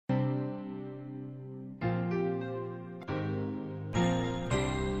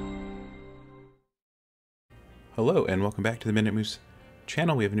Hello and welcome back to the Minute Moose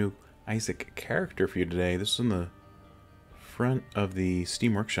channel. We have a new Isaac character for you today. This is in the front of the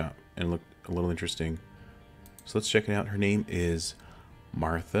Steam Workshop and it looked a little interesting. So let's check it out. Her name is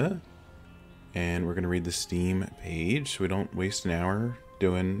Martha and we're going to read the Steam page so we don't waste an hour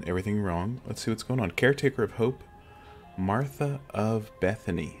doing everything wrong. Let's see what's going on. Caretaker of Hope, Martha of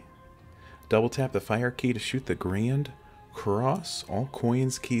Bethany. Double tap the fire key to shoot the grand cross. All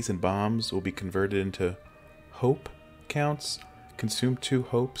coins, keys, and bombs will be converted into hope counts. Consume 2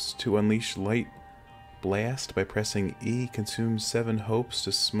 hopes to unleash light blast by pressing E. Consume 7 hopes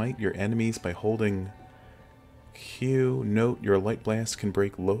to smite your enemies by holding Q. Note your light blast can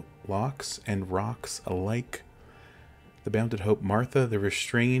break locks and rocks alike. The bounded hope Martha, the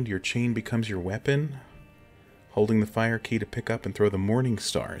restrained, your chain becomes your weapon. Holding the fire key to pick up and throw the morning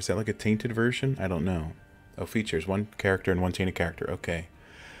star. Is that like a tainted version? I don't know. Oh, features 1 character and 1 tainted character. Okay.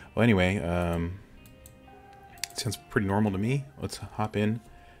 Well, anyway, sounds pretty normal to me. Let's hop in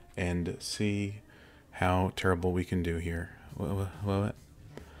and see how terrible we can do here. What?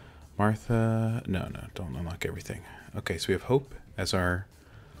 Martha... No, don't unlock everything. Okay, so we have Hope as our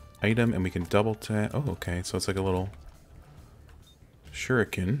item, and we can double tap... Oh, okay, so it's like a little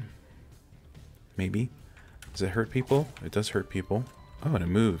shuriken. Maybe. Does it hurt people? It does hurt people. Oh, and it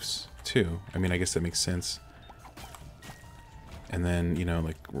moves, too. I mean, I guess that makes sense. And then, you know,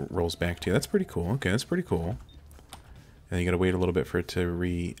 like, rolls back to you. That's pretty cool. Okay, that's pretty cool. And then you gotta wait a little bit for it to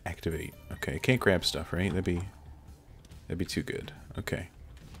reactivate. Okay, can't grab stuff, right? That'd be too good. Okay.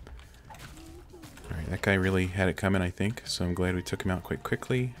 Alright, that guy really had it coming, I think, so I'm glad we took him out quite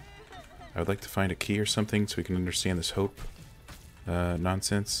quickly. I would like to find a key or something so we can understand this hope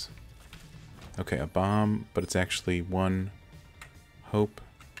nonsense. Okay, a bomb, but it's actually 1 hope.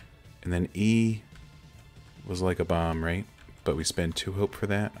 And then E was like a bomb, right? But we spend 2 hope for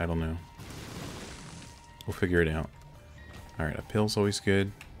that? I don't know. We'll figure it out. Alright, a pill's always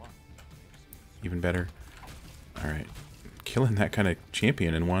good. Even better. Alright. Killing that kind of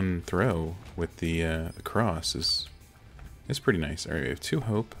champion in 1 throw with the cross is pretty nice. Alright, we have 2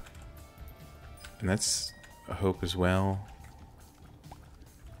 hope. And that's a hope as well.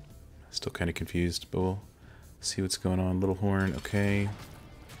 Still kind of confused, but we'll see what's going on. Little Horn, okay.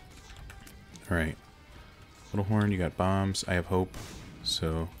 Alright. Little Horn, you got bombs. I have hope,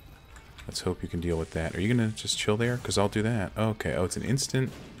 so let's hope you can deal with that. Are you going to just chill there? Because I'll do that. Okay, oh, it's an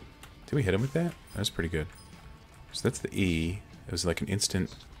instant. Did we hit him with that? That's pretty good. So that's the E. It was like an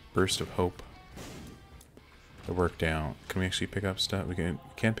instant burst of hope. It worked out. Can we actually pick up stuff? We can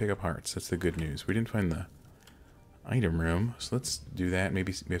pick up hearts. That's the good news. We didn't find the item room, so let's do that.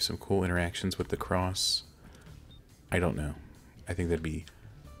 Maybe we have some cool interactions with the cross. I don't know. I think that'd be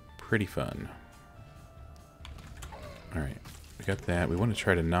pretty fun. Alright, we got that. We want to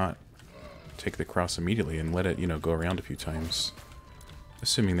try to not take the cross immediately and let it, you know, go around a few times.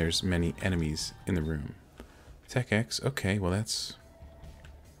 Assuming there's many enemies in the room. Tech X, okay, well that's...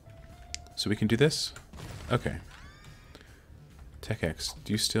 So we can do this? Okay. Tech X,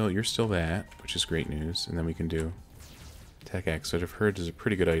 you're still that, which is great news, and then we can do Tech X, which I've heard is a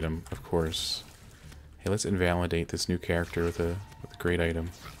pretty good item, of course. Hey, let's invalidate this new character with a great item.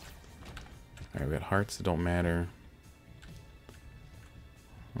 Alright, we got hearts that don't matter.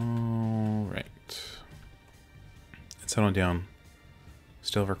 Alright. Let's head on down.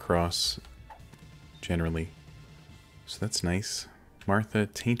 Still have our cross, generally. So that's nice. Martha,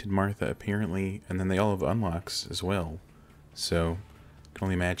 Tainted Martha, apparently, and then they all have unlocks as well. So, I can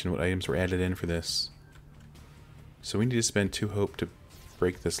only imagine what items were added in for this. So we need to spend 2 hope to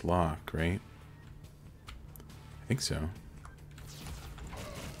break this lock, right? I think so.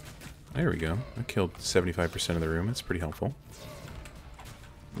 There we go. I killed 75% of the room. That's pretty helpful.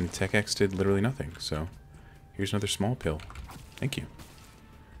 And Tech X did literally nothing, so here's another small pill. Thank you.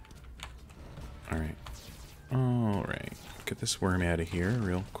 Alright. Alright. Get this worm out of here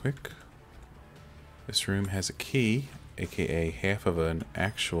real quick. This room has a key, aka half of an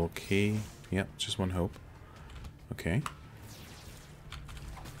actual key. Yep, just 1 hope. Okay.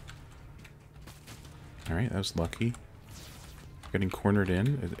 Alright, that was lucky. We're getting cornered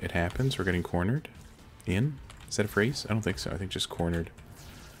in. It happens. We're getting cornered in. Is that a phrase? I don't think so. I think just cornered.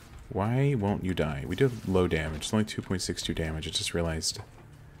 Why won't you die? We do have low damage. It's only 2.62 damage. I just realized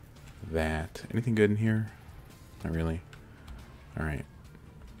that. Anything good in here? Not really. Alright.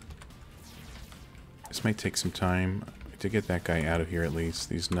 This might take some time to get that guy out of here at least.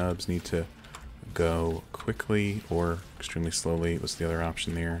 These nubs need to go quickly or extremely slowly. What's the other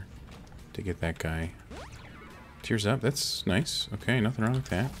option there? To get that guy. Tears up. That's nice. Okay, nothing wrong with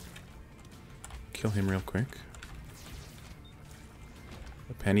that. Kill him real quick.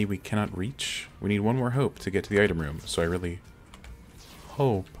 A penny we cannot reach. We need one more hope to get to the item room, so I really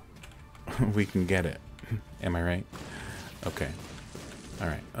hope we can get it. Am I right? Okay.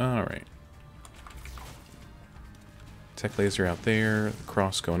 Alright, alright. Tech laser out there, the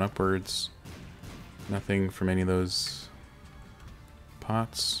cross going upwards. Nothing from any of those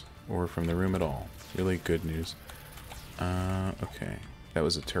pots or from the room at all. Really good news. Okay. That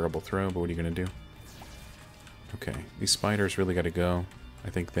was a terrible throw, but what are you going to do? Okay. These spiders really got to go. I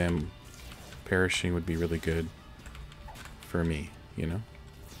think them perishing would be really good for me, you know?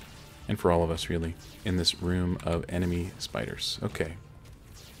 And for all of us, really, in this room of enemy spiders. Okay.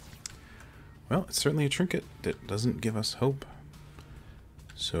 Well, it's certainly a trinket that doesn't give us hope.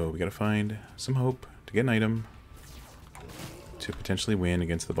 So we gotta find some hope to get an item to potentially win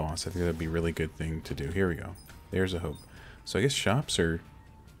against the boss. I think that'd be a really good thing to do. Here we go. There's a hope. So I guess shops are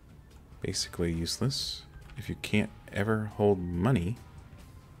basically useless if you can't ever hold money,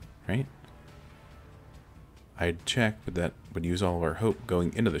 right? I'd check, but that would use all of our hope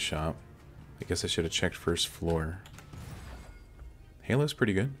going into the shop. I guess I should have checked first floor. Halo's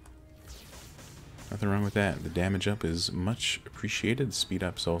pretty good. Nothing wrong with that. The damage up is much appreciated. Speed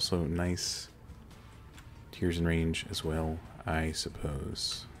up's also nice. Tears in range as well, I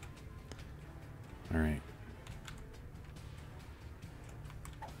suppose. Alright.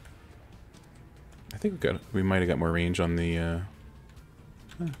 I think we might have got more range on the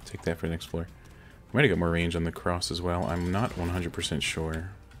take that for the next floor. We might have got more range on the cross as well. I'm not 100% sure.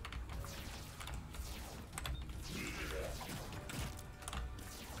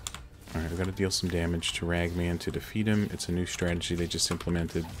 Alright, we've got to deal some damage to Ragman to defeat him. It's a new strategy they just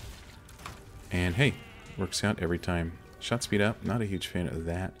implemented. And hey, works out every time. Shot speed up, not a huge fan of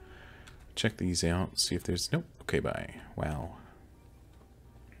that. Check these out, see if there's... Nope, okay, bye. Wow.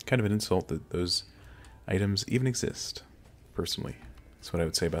 Kind of an insult that those items even exist, personally. That's what I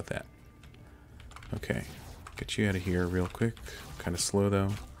would say about that. Okay, get you out of here real quick. Kind of slow, though.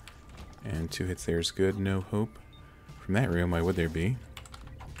 And 2 hits there is good, no hope. From that room, why would there be?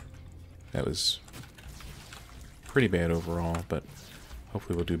 That was pretty bad overall, but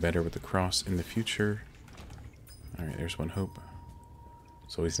hopefully we'll do better with the cross in the future. Alright, there's one hope.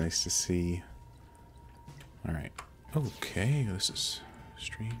 It's always nice to see. Alright. Okay, this is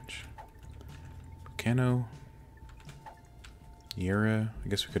strange. Volcano. Yera. I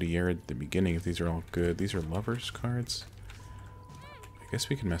guess we could have Yera at the beginning if these are all good. These are lovers cards. I guess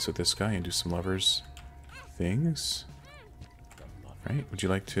we can mess with this guy and do some lovers things. Right? Would you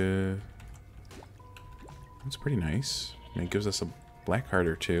like to... That's pretty nice. And it gives us a black heart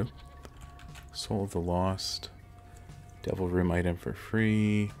or 2. Soul of the Lost. Devil Room item for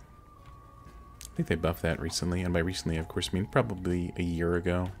free. I think they buffed that recently. And by recently, of course, I mean probably a year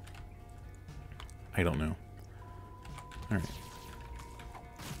ago. I don't know. Alright.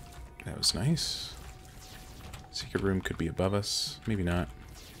 That was nice. Secret room could be above us. Maybe not.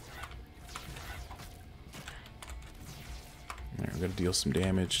 Alright, we've got to deal some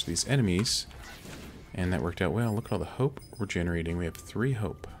damage to these enemies. And that worked out well. Look at all the hope we're generating. We have 3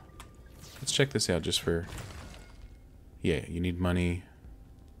 hope. Let's check this out just for... Yeah, you need money.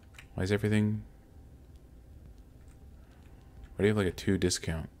 Why is everything... Why do you have like a 2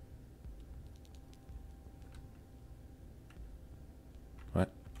 discount?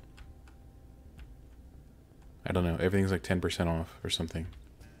 What? I don't know. Everything's like 10% off or something.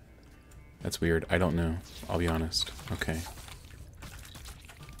 That's weird. I don't know. I'll be honest. Okay.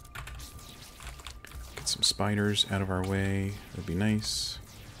 Get some spiders out of our way. That'd be nice.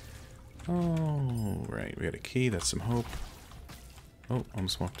 Oh, right. We got a key. That's some hope. Oh,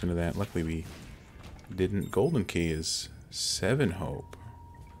 almost walked into that. Luckily we didn't. Golden key is 7 hope.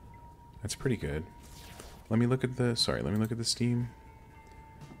 That's pretty good. Let me look at the... Sorry, let me look at the Steam.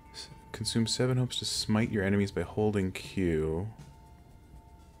 Consume 7 hopes to smite your enemies by holding Q.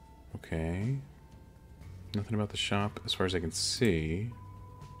 Okay. Nothing about the shop as far as I can see.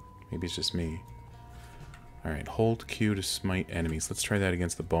 Maybe it's just me. Alright, hold Q to smite enemies. Let's try that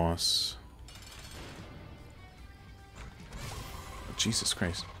against the boss. Oh, Jesus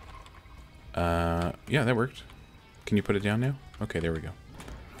Christ. Yeah, that worked. Can you put it down now? Okay, there we go.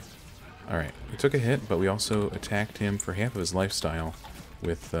 Alright, we took a hit, but we also attacked him for half of his lifestyle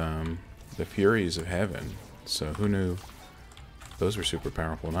with the Furies of Heaven. So who knew those were super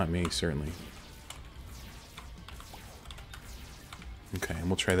powerful? Not me, certainly. Okay, and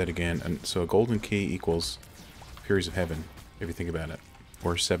we'll try that again. And so a golden key equals Furies of Heaven, if you think about it.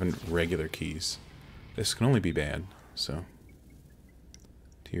 Or 7 regular keys. This can only be bad, so...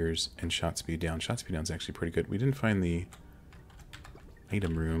 Tears and shot speed down. Shot speed down is actually pretty good. We didn't find the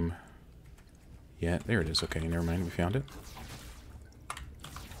item room yet. There it is. Okay, never mind. We found it.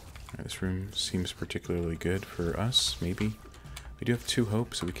 Alright, this room seems particularly good for us, maybe. We do have 2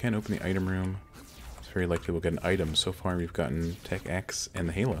 hope, so we can open the item room. It's very likely we'll get an item. So far we've gotten Tech X and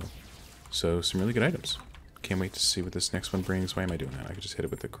the Halo. So some really good items. Can't wait to see what this next one brings. Why am I doing that? I could just hit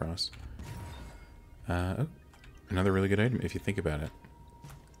it with the cross. Oh, another really good item if you think about it.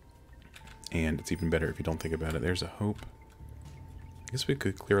 And it's even better if you don't think about it. There's a hope. I guess we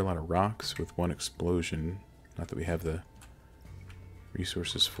could clear a lot of rocks with 1 explosion. Not that we have the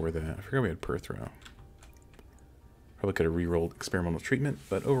resources for that. I forgot we had Perthrow. Probably could have re-rolled experimental treatment,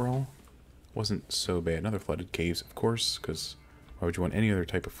 but overall, wasn't so bad. Another flooded caves, of course, because why would you want any other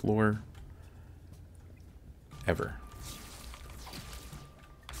type of floor? Ever.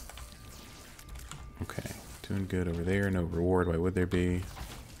 Okay, doing good over there. No reward, why would there be?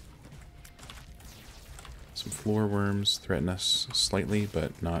 Some floor worms threaten us slightly,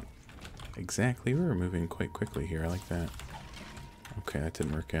 but not exactly. We were moving quite quickly here. I like that. Okay, that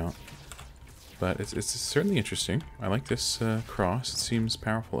didn't work out. But it's certainly interesting. I like this cross. It seems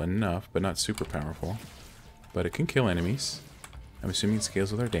powerful enough, but not super powerful. But it can kill enemies. I'm assuming it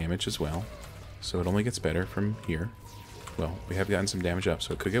scales with our damage as well. So it only gets better from here. Well, we have gotten some damage up,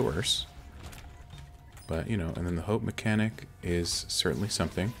 so it could get worse. But, you know, and then the hope mechanic is certainly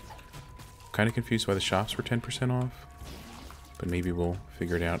something. Kind of confused why the shops were 10% off. But maybe we'll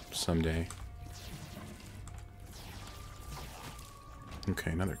figure it out someday.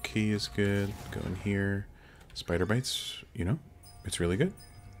 Okay, another key is good. Go in here. Spider bites, you know, it's really good.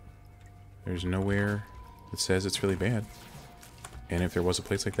 There's nowhere that says it's really bad. And if there was a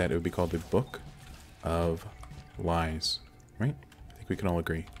place like that, it would be called the Book of Lies. Right? I think we can all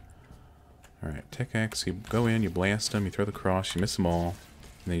agree. Alright, Tech X, you go in, you blast them, you throw the cross, you miss them all,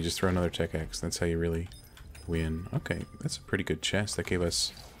 and then you just throw another Tech X. That's how you really win. Okay, that's a pretty good chest. That gave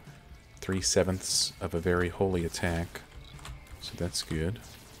us 3/7 of a very holy attack. So that's good.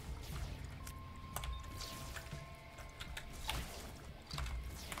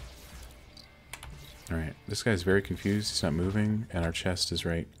 Alright, this guy's very confused. He's not moving, and our chest is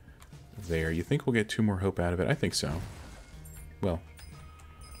right there. You think we'll get 2 more hope out of it? I think so. Well,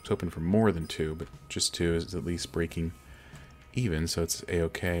 I was hoping for more than 2, but just 2 is at least breaking even, so it's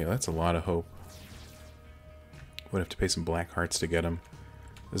a-okay. That's a lot of hope. Would have to pay some black hearts to get them.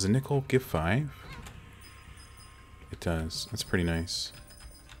 Does a nickel give 5? It does. That's pretty nice.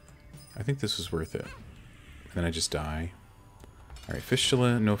 I think this was worth it. And then I just die. Alright,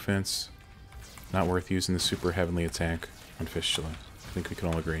 Fistula, no offense. Not worth using the super heavenly attack on Fistula. I think we can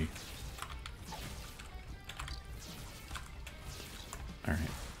all agree.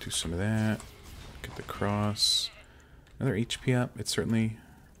 Alright, do some of that. Get the cross. Another HP up. It's certainly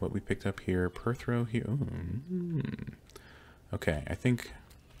what we picked up here. Perthrow here. Ooh. Okay, I think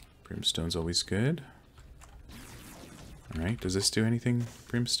Brimstone's always good. Alright, does this do anything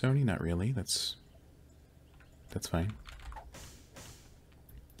brimstone-y? Not really. That's fine.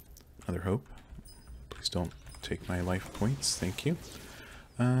 Another hope. Please don't take my life points. Thank you.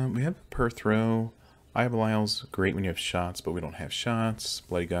 We have Perthrow. Eye of Belial's great when you have shots, but we don't have shots.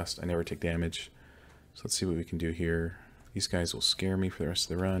 Bloody Gust, I never take damage. So let's see what we can do here. These guys will scare me for the rest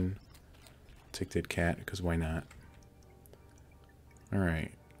of the run. Take Dead Cat, because why not?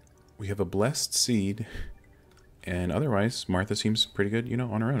 Alright. We have a Blessed Seed. And otherwise, Martha seems pretty good, you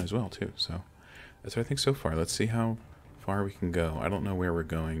know, on her own as well, too. So that's what I think so far. Let's see how far we can go. I don't know where we're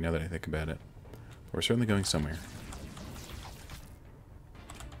going now that I think about it. But we're certainly going somewhere.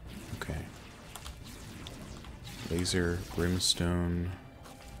 Okay. Laser, Brimstone.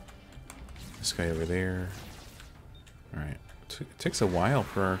 This guy over there. Alright. It takes a while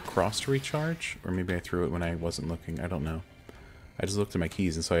for our cross to recharge. Or maybe I threw it when I wasn't looking. I don't know. I just looked at my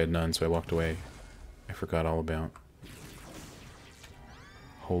keys and saw I had none, so I walked away. I forgot all about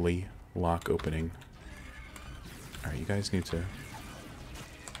holy lock opening. Alright, you guys need to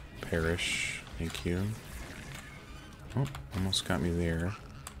perish. Thank you. Oh, almost got me there.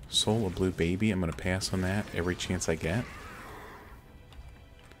 Soul of Blue Baby. I'm going to pass on that every chance I get.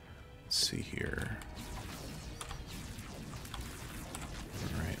 Let's see here.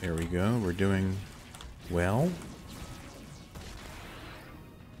 Alright, there we go. We're doing well.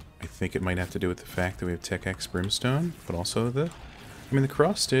 I think it might have to do with the fact that we have Tech X Brimstone, but also the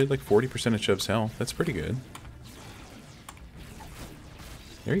cross did like 40% of Chubb's health. That's pretty good.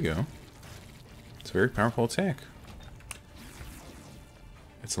 There you go. It's a very powerful attack.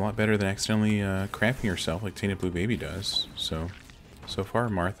 It's a lot better than accidentally crapping yourself like Tainted Blue Baby does. So far,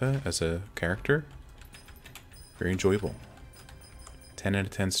 Martha, as a character, very enjoyable. 10 out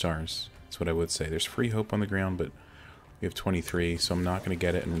of 10 stars. That's what I would say. There's free hope on the ground, but we have 23, so I'm not going to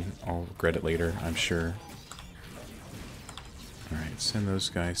get it, and I'll regret it later, I'm sure. Alright, send those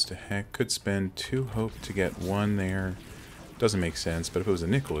guys to heck. Could spend 2 hope to get 1 there. Doesn't make sense, but if it was a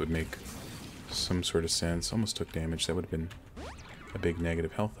nickel, it would make some sort of sense. Almost took damage. That would have been a big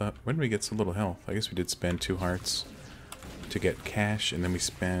negative. Health up. When did we get so little health? I guess we did spend 2 hearts to get cash, and then we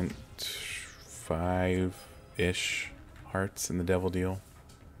spent 5-ish hearts in the devil deal,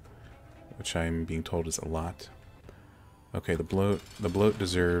 which I'm being told is a lot. Okay, the bloat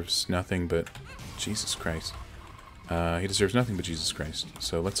deserves nothing but Jesus Christ. He deserves nothing but Jesus Christ.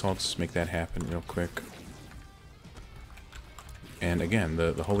 So let's all just make that happen real quick. And again,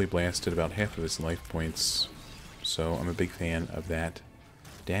 the Holy Blast did about half of his life points, so I'm a big fan of that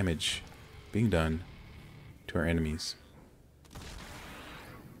damage being done to our enemies.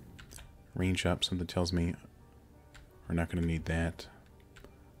 Range up, something tells me we're not going to need that.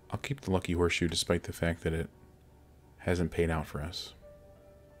 I'll keep the Lucky Horseshoe despite the fact that it hasn't paid out for us.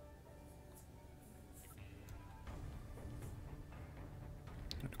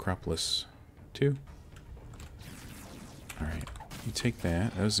 Necropolis 2. Alright, you take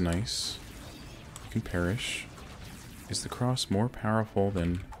that. That was nice. You can perish. Is the cross more powerful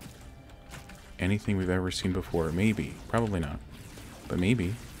than anything we've ever seen before? Maybe. Probably not. But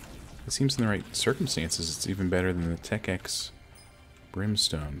maybe. It seems in the right circumstances it's even better than the Tech X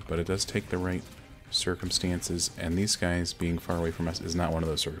Brimstone. But it does take the right circumstances, and these guys being far away from us is not one of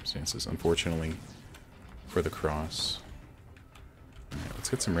those circumstances, unfortunately, for the cross. Alright, let's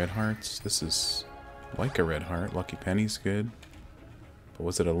get some red hearts. This is like a red heart. Lucky penny's good. But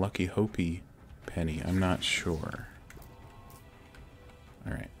was it a lucky Hopi penny? I'm not sure.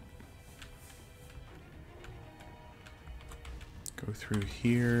 Alright. Go through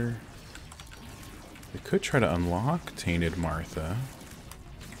here. We could try to unlock Tainted Martha.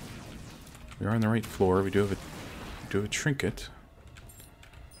 We are on the right floor. We do have a trinket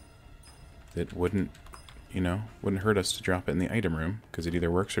that wouldn't, you know, wouldn't hurt us to drop it in the item room, because it either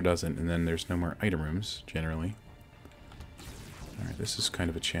works or doesn't, and then there's no more item rooms, generally. Alright, this is kind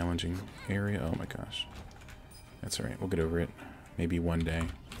of a challenging area. Oh my gosh. That's alright, we'll get over it. Maybe one day.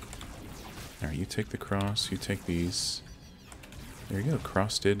 Alright, you take the cross, you take these. There you go,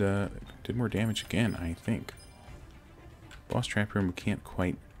 cross did more damage again, I think. Boss trap room, we can't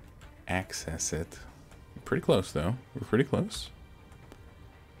quite access it. We're pretty close, though. We're pretty close.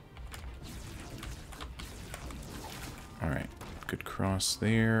 Alright, good cross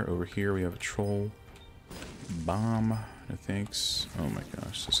there. Over here we have a troll bomb, no thanks. Oh my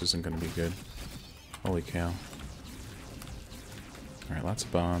gosh, this isn't going to be good. Holy cow. Alright, lots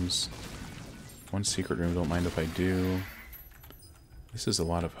of bombs. One secret room, don't mind if I do. This is a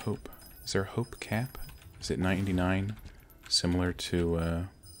lot of hope. Is there a hope cap? Is it 99? Similar to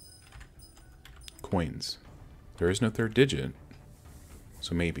coins. There is no third digit.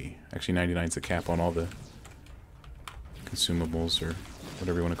 So maybe. Actually 99 is the cap on all the consumables, or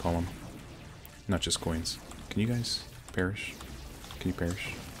whatever you want to call them. Not just coins. Can you guys perish? Can you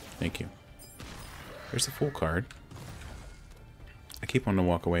perish? Thank you. There's the full card. I keep wanting to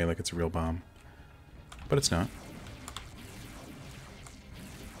walk away like it's a real bomb. But it's not.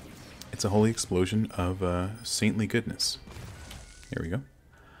 It's a holy explosion of saintly goodness. Here we go.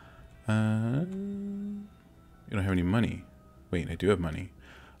 You don't have any money. Wait, I do have money.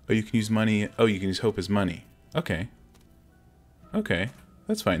 Oh, you can use money. Oh, you can use hope as money. Okay. Okay,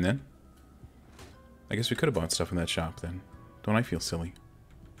 that's fine then. I guess we could have bought stuff in that shop then. Don't I feel silly?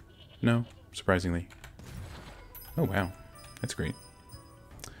 No, surprisingly. Oh wow, that's great.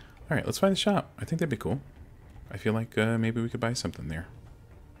 Alright, let's find the shop. I think that'd be cool. I feel like maybe we could buy something there.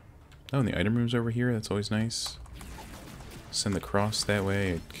 Oh, and the item room's over here. That's always nice. Send the cross that way.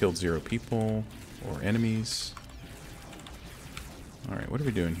 It killed 0 people or enemies. Alright, what are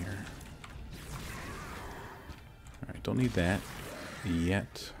we doing here? Alright, don't need that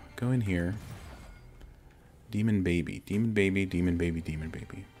yet. Go in here. Demon baby. Demon baby, demon baby, demon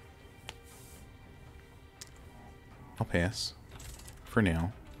baby. I'll pass. For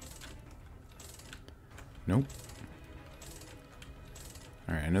now. Nope.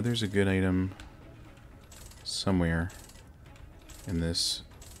 Alright, I know there's a good item somewhere in this.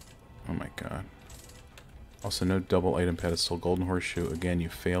 Oh my god. Also, no double item pedestal. Golden Horseshoe. Again, you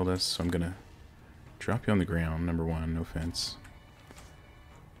failed us, so I'm gonna drop you on the ground. Number 1, no offense.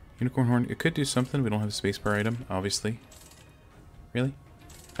 Unicorn Horn. It could do something. We don't have a spacebar item, obviously. Really?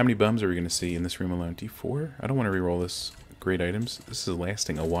 How many bums are we gonna see in this room alone? D4? I don't want to reroll this. Great items. This is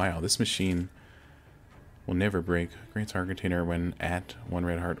lasting a while. This machine will never break. Grants our container when at 1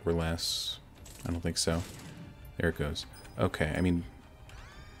 red heart or less. I don't think so. There it goes. Okay, I mean,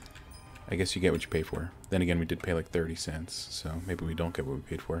 I guess you get what you pay for. Then again, we did pay like 30 cents, so maybe we don't get what we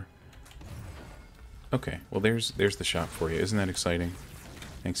paid for. Okay, well there's the shop for you. Isn't that exciting?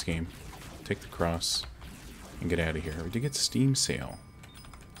 Thanks, game. Take the cross and get out of here. We did get Steam sale.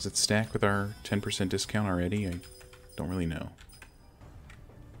 Does it stack with our 10% discount already? I don't really know.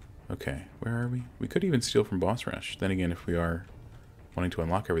 Okay, where are we? We could even steal from Boss Rush. Then again, if we are wanting to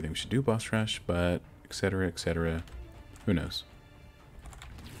unlock everything, we should do Boss Rush, but etc., etc. Who knows?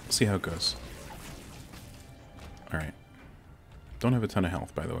 We'll see how it goes. Alright. Don't have a ton of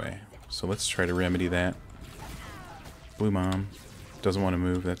health, by the way. So let's try to remedy that. Blue Mom doesn't want to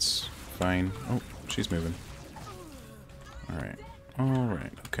move. That's fine. Oh, she's moving. Alright.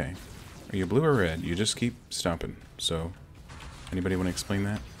 Alright, okay. Are you blue or red? You just keep stomping. So, anybody want to explain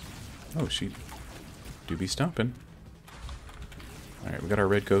that? Oh, she do be stomping. Alright, we got our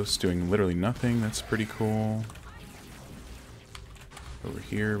red ghost doing literally nothing. That's pretty cool. Over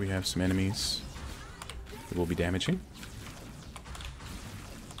here we have some enemies that will be damaging.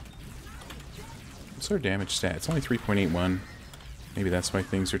 What's our damage stat? It's only 3.81. Maybe that's why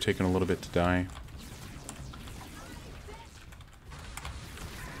things are taking a little bit to die.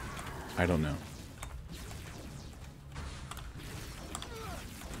 I don't know.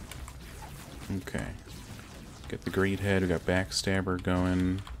 Okay. Get the greed head. We got backstabber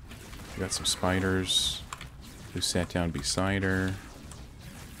going. We got some spiders who sat down beside her.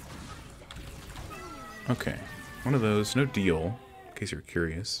 Okay. One of those. No deal, in case you're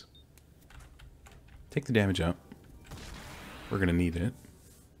curious. Take the damage up. We're going to need it.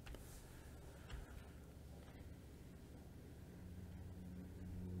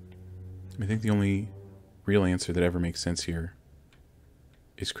 I think the only real answer that ever makes sense here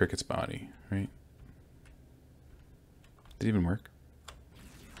is Cricket's body, right? Did it even work?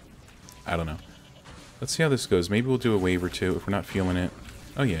 I don't know. Let's see how this goes. Maybe we'll do a wave or two if we're not feeling it.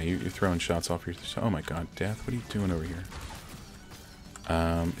 Oh yeah, you're throwing shots off your... Oh my god, Death, what are you doing over here?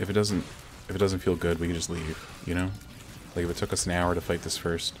 If it doesn't feel good, we can just leave, you know? Like if it took us an hour to fight this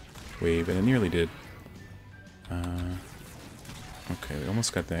first wave, and it nearly did. Okay, we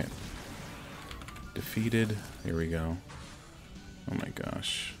almost got that defeated. Here we go. Oh my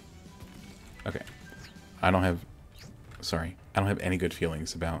gosh. Okay. I don't have any good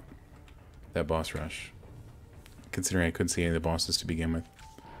feelings about that boss rush, considering I couldn't see any of the bosses to begin with.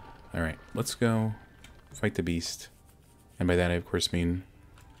 Alright, let's go fight the beast. And by that I of course mean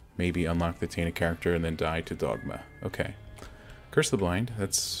maybe unlock the Tainted character and then die to Dogma. Okay. Curse of the Blind,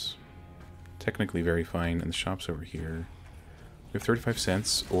 that's technically very fine. And the shop's over here. We have 35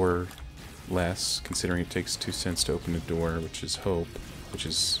 cents or less, considering it takes 2 cents to open the door, which is hope, which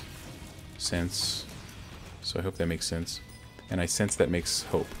is sense. So I hope that makes sense. And I sense that makes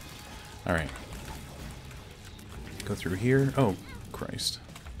hope. Alright. Go through here. Oh, Christ.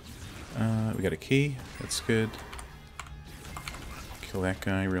 We got a key. That's good. Kill that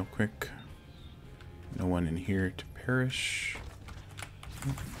guy real quick. No one in here to perish.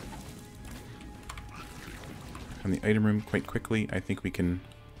 From the item room quite quickly. I think we can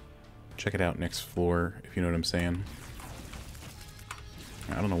check it out next floor, if you know what I'm saying.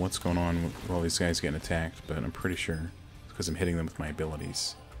 I don't know what's going on with all these guys getting attacked, but I'm pretty sure it's because I'm hitting them with my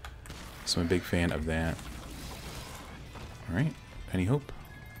abilities. So I'm a big fan of that. Alright, any hope?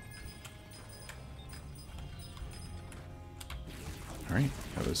 Alright,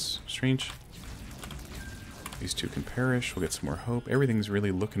 that was strange. These two can perish, we'll get some more hope. Everything's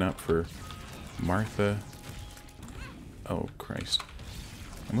really looking up for Martha. Oh, Christ.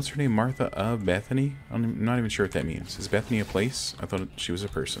 And what's her name? Martha of Bethany? I'm not even sure what that means. Is Bethany a place? I thought she was a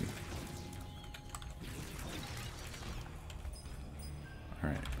person.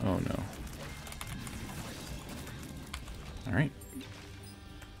 Alright. Oh, no. Alright.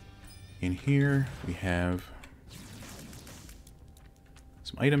 In here, we have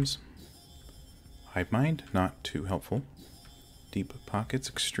some items. Hive Mind, not too helpful. Deep Pockets,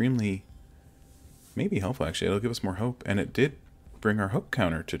 extremely... maybe helpful, actually. It'll give us more hope. And it did bring our hope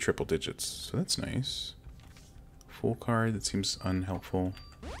counter to triple digits, so that's nice. Full card, that seems unhelpful.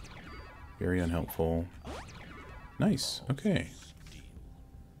 Very unhelpful. Nice, okay.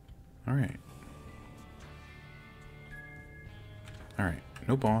 Alright. Alright,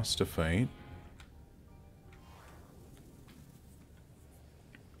 no boss to fight.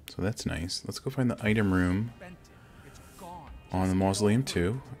 So that's nice. Let's go find the item room on the Mausoleum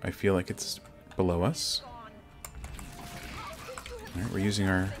 2. I feel like it's below us. Alright, we're using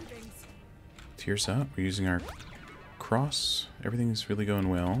our tears up. We're using our cross. Everything's really going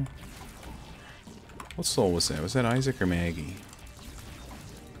well. What soul was that? Was that Isaac or Maggie?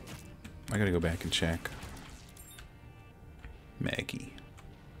 I gotta go back and check. Maggie.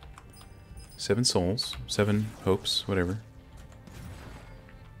 7 souls. 7 hopes. Whatever.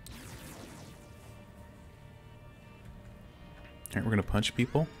 Alright, we're going to punch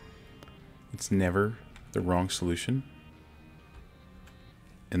people. It's never the wrong solution.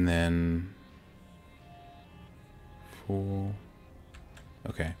 And then... full...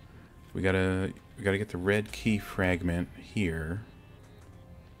 Okay. We gotta get the red key fragment here.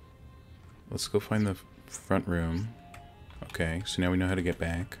 Let's go find the front room. Okay, so now we know how to get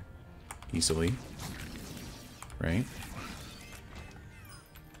back easily. Right?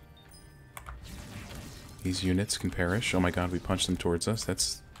 These units can perish. Oh my god, we punched them towards us.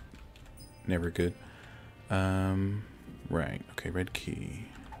 That's never good. Right. Okay, red key.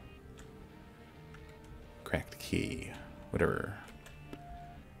 Cracked key. Whatever.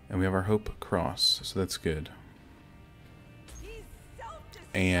 And we have our hope cross, so that's good.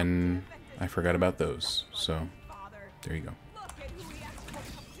 And I forgot about those, so there you go.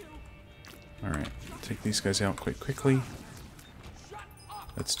 Alright, take these guys out quite quickly.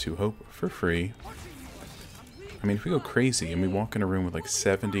 That's 2 hope for free. I mean, if we go crazy and we walk in a room with like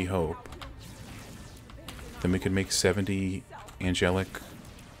 70 hope, then we could make 70 angelic,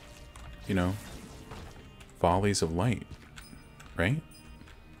 you know, volleys of light, right?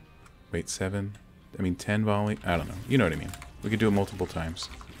 Wait, 7? I mean, 10 volley? I don't know. You know what I mean. We could do it multiple times.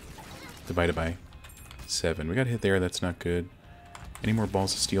 Divided by 7. We got hit there. That's not good. Any more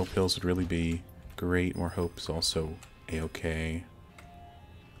balls of steel pills would really be great. More hope is also a-okay.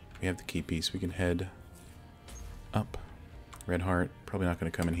 We have the key piece. We can head up. Red heart. Probably not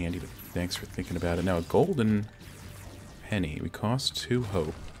going to come in handy, but thanks for thinking about it. Now, a golden penny. We cost 2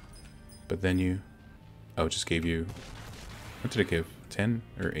 hope. But then you... Oh, it just gave you... What did it give? 10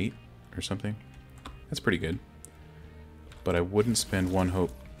 or 8 or something? That's pretty good. But I wouldn't spend 1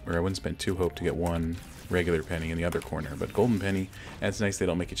 hope, or I wouldn't spend 2 hope to get 1 regular penny in the other corner. But golden penny, that's nice they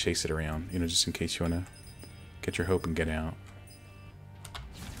don't make you chase it around, you know, just in case you want to get your hope and get out.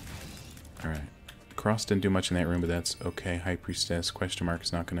 Alright. Cross didn't do much in that room, but that's okay. High Priestess, question mark,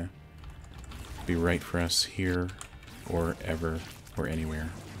 is not going to be right for us here, or ever, or anywhere.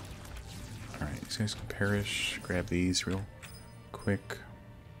 Alright, these guys can perish. Grab these real quick.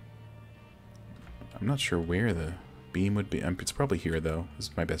 I'm not sure where the beam would be. It's probably here, though. This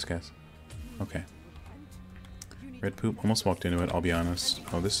is my best guess. Okay. Red poop. Almost walked into it, I'll be honest.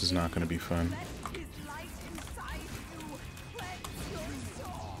 Oh, this is not going to be fun.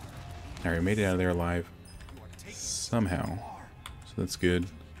 Alright, we made it out of there alive. Somehow. So that's good.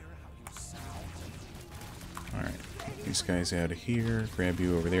 Alright. Get these guys out of here. Grab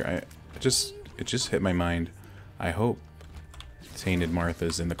you over there. It just hit my mind. I hope Tainted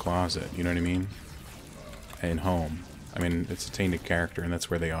Martha's in the closet, you know what I mean? And home. I mean, it's a tainted character, and that's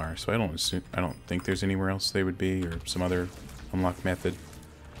where they are. So I don't think there's anywhere else they would be, or some other unlock method.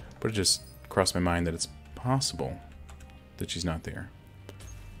 But it just crossed my mind that it's possible that she's not there,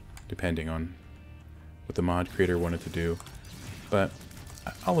 depending on what the mod creator wanted to do. But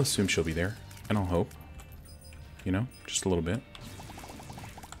I'll assume she'll be there, and I'll hope. You know, just a little bit.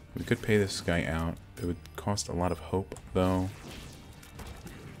 We could pay this guy out. It would cost a lot of hope, though.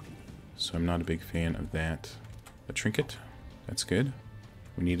 So I'm not a big fan of that. A trinket. That's good.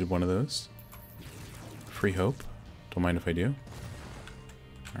 We needed one of those. Free hope. Don't mind if I do.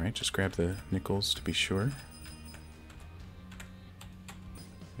 Alright, just grab the nickels to be sure.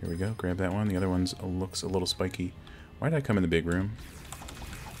 Here we go. Grab that one. The other one looks a little spiky. Why did I come in the big room?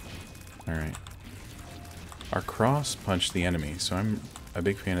 Alright. Our cross punched the enemy, so I'm a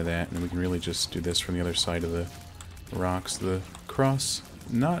big fan of that. And we can really just do this from the other side of the rocks. The cross,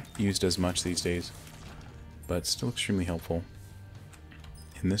 not used as much these days, but still extremely helpful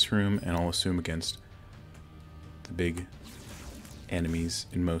in this room, and I'll assume against the big enemies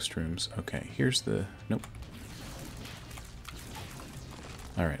in most rooms. Okay, here's the... Nope.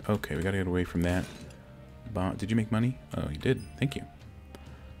 Alright, okay, we gotta get away from that. Did you make money? Oh, you did. Thank you.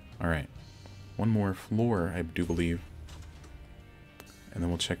 Alright. One more floor, I do believe. And then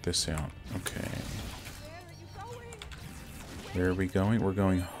we'll check this out. Okay. Where are we going? We're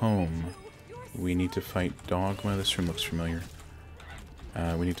going home. We need to fight Dogma. This room looks familiar.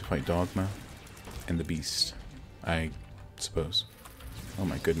 We need to fight Dogma and the Beast, I suppose. Oh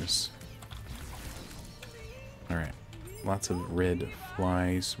my goodness. Alright. Lots of red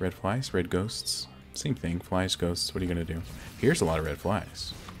flies. Red flies? Red ghosts? Same thing. Flies, ghosts. What are you going to do? Here's a lot of red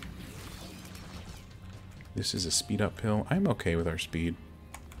flies. This is a speed up pill. I'm okay with our speed.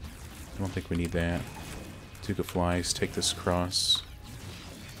 I don't think we need that. Tuka flies. Take this cross.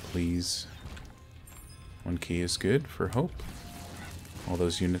 Please. 1 key is good for hope. All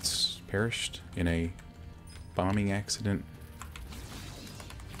those units perished in a bombing accident.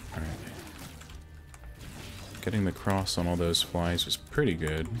 Alright. Getting the cross on all those flies was pretty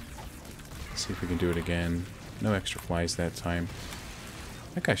good. Let's see if we can do it again. No extra flies that time.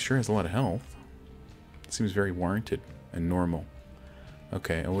 That guy sure has a lot of health. It seems very warranted and normal.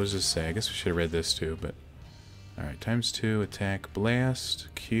 Okay, what does this say? I guess we should have read this too, but... Alright, ×2, attack, blast,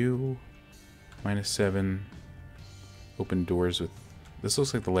 Q, -7. Open doors with... This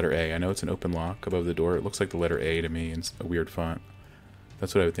looks like the letter A. I know it's an open lock above the door. It looks like the letter A to me in a weird font.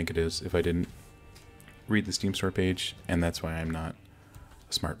 That's what I would think it is if I didn't read the Steam store page, and that's why I'm not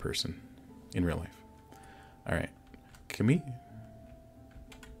a smart person in real life. Alright, can we...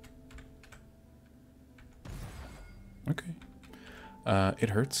 Okay. It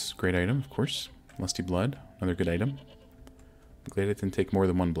hurts. Great item, of course. Lusty Blood, another good item. I'm glad it didn't take more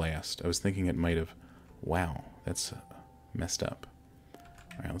than one blast. I was thinking it might have... Wow, that's messed up.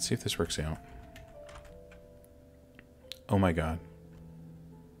 Alright, let's see if this works out. Oh my god.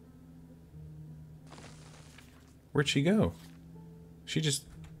 Where'd she go? She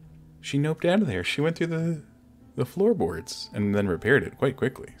noped out of there. She went through the floorboards and then repaired it quite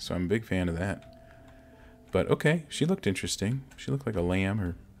quickly. So I'm a big fan of that. But okay, she looked interesting. She looked like a lamb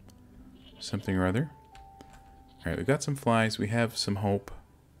or something or other. Alright, we've got some flies. We have some hope.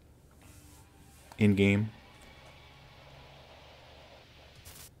 In-game.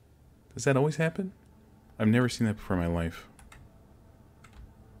 Does that always happen? I've never seen that before in my life.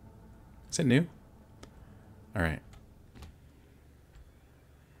 Is it new? Alright.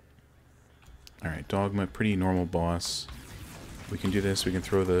 Alright, Dogma, pretty normal boss. We can do this, we can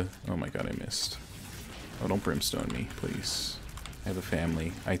throw the... Oh my god, I missed. Oh, don't brimstone me, please. I have a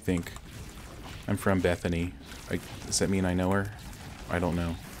family, I think. I'm from Bethany. Does that mean I know her? I don't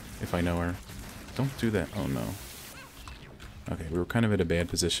know if I know her. Don't do that. Oh no. Okay, we were kind of at a bad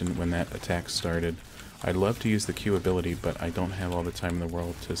position when that attack started. I'd love to use the Q ability, but I don't have all the time in the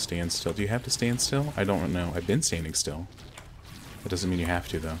world to stand still. Do you have to stand still? I don't know. I've been standing still. That doesn't mean you have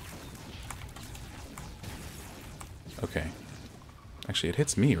to, though. Okay. Actually, it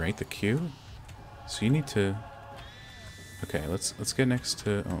hits me, right? The Q? So you need to... Okay, let's get next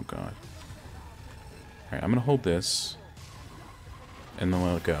to... Oh, God. Alright, I'm gonna hold this. And then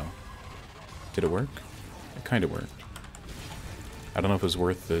let it go. Did it work? It kind of worked. I don't know if it was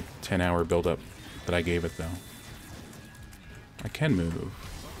worth the 10-hour build-up that I gave it, though. I can move.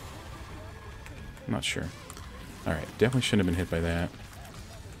 I'm not sure. Alright, definitely shouldn't have been hit by that.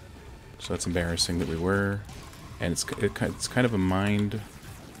 So that's embarrassing that we were. And it's kind of a mind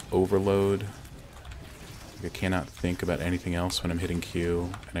overload. I cannot think about anything else when I'm hitting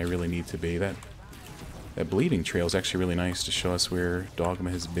Q, and I really need to be. That bleeding trail is actually really nice to show us where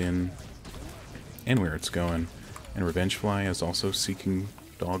Dogma has been and where it's going. And Revengefly is also seeking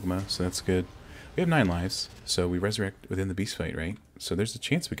Dogma, so that's good. We have 9 lives, so we resurrect within the beast fight, right? So there's a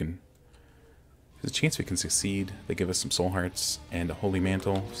chance we can... There's a chance we can succeed. They give us some soul hearts and a holy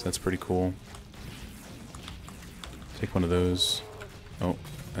mantle, so that's pretty cool. Take one of those. Oh,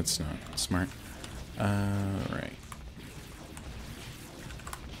 that's not smart. Right.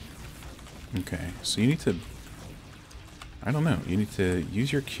 Okay, so you need to... I don't know. You need to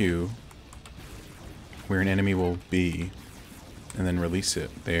use your Q where an enemy will be and then release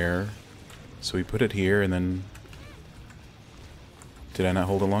it there. So we put it here and then... Did I not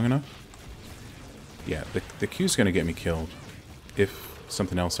hold it long enough? Yeah, the Q's gonna get me killed if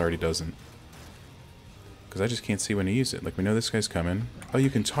something else already doesn't. Because I just can't see when to use it. Like, we know this guy's coming. Oh, you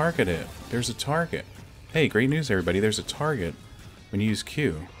can target it. There's a target. Hey, great news, everybody. There's a target when you use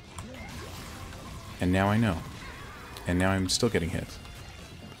Q. And now I know. And now I'm still getting hit.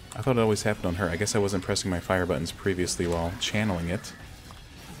 I thought it always happened on her. I guess I wasn't pressing my fire buttons previously while channeling it.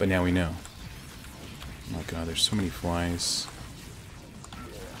 But now we know. Oh my god, there's so many flies.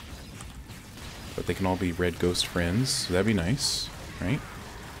 But they can all be red ghost friends, so that'd be nice, right?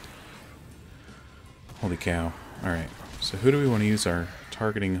 Holy cow. Alright, so who do we want to use our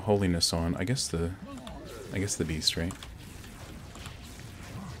targeting holiness on? I guess the beast, right?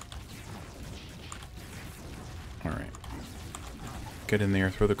 Alright. Get in there,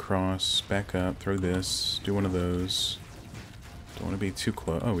 throw the cross, back up, throw this, do one of those. Don't want to be too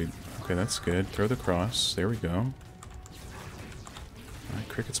close. Oh, okay, that's good. Throw the cross. There we go. Alright,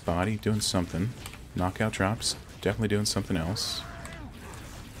 Cricket's body, doing something. Knockout drops, definitely doing something else.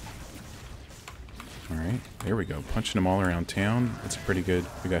 Alright, there we go. Punching them all around town. That's pretty good.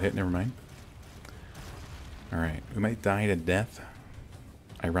 We got hit, never mind. Alright, we might die to death.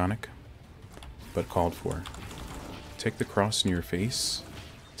 Ironic, but called for. Take the cross in your face.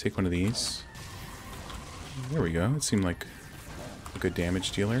 Take one of these. There we go. It seemed like a good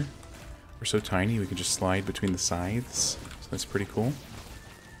damage dealer. We're so tiny we can just slide between the scythes. So that's pretty cool.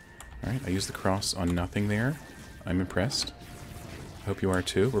 Alright, I used the cross on nothing there. I'm impressed. I hope you are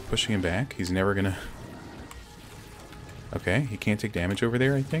too. We're pushing him back. He's never gonna Okay, he can't take damage over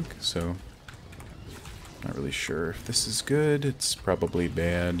there, I think, so... Not really sure if this is good. It's probably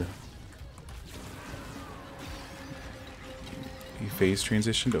bad. He phase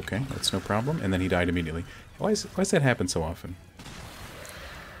transitioned. Okay, that's no problem. And then he died immediately. Why does that happen so often?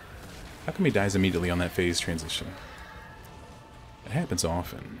 How come he dies immediately on that phase transition? It happens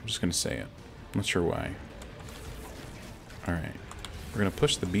often. I'm just going to say it. I'm not sure why. Alright. We're going to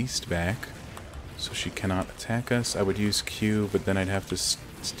push the beast back so she cannot attack us. I would use Q, but then I'd have to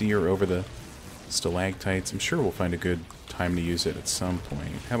steer over the stalactites. I'm sure we'll find a good time to use it at some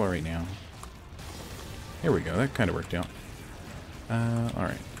point. How about right now? Here we go. That kind of worked out.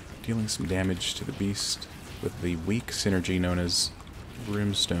 Alright. Dealing some damage to the beast with the weak synergy known as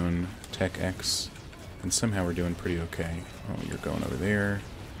Brimstone Tech X. And somehow we're doing pretty okay. Oh, you're going over there.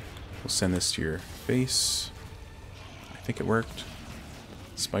 We'll send this to your face. I think it worked.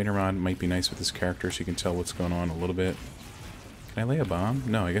 Spider Mod might be nice with this character so you can tell what's going on a little bit. Can I lay a bomb?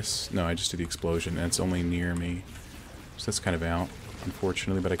 No, I guess... No, I just did the explosion, and it's only near me. So that's kind of out,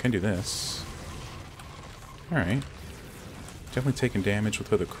 unfortunately, but I can do this. Alright. Definitely taking damage with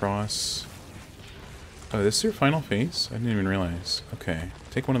the cross. Oh, this is your final phase? I didn't even realize. Okay.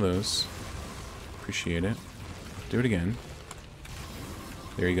 Take one of those. Appreciate it. Do it again.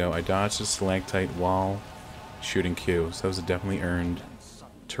 There you go. I dodged the stalactite while shooting Q, so that was a definitely earned.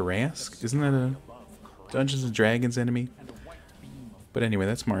 Tarask? Isn't that a Dungeons & Dragons enemy? But anyway,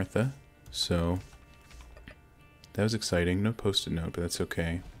 that's Martha. So, that was exciting. No post-it note, but that's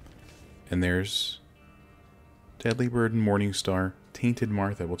okay. And there's Deadly Bird and Morningstar, Tainted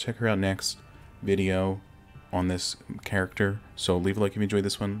Martha. We'll check her out next video on this character. So leave a like if you enjoyed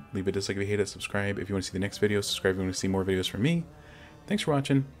this one. Leave a dislike if you hate it. Subscribe if you want to see the next video. Subscribe if you want to see more videos from me. Thanks for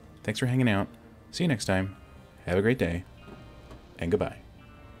watching. Thanks for hanging out. See you next time. Have a great day. And goodbye.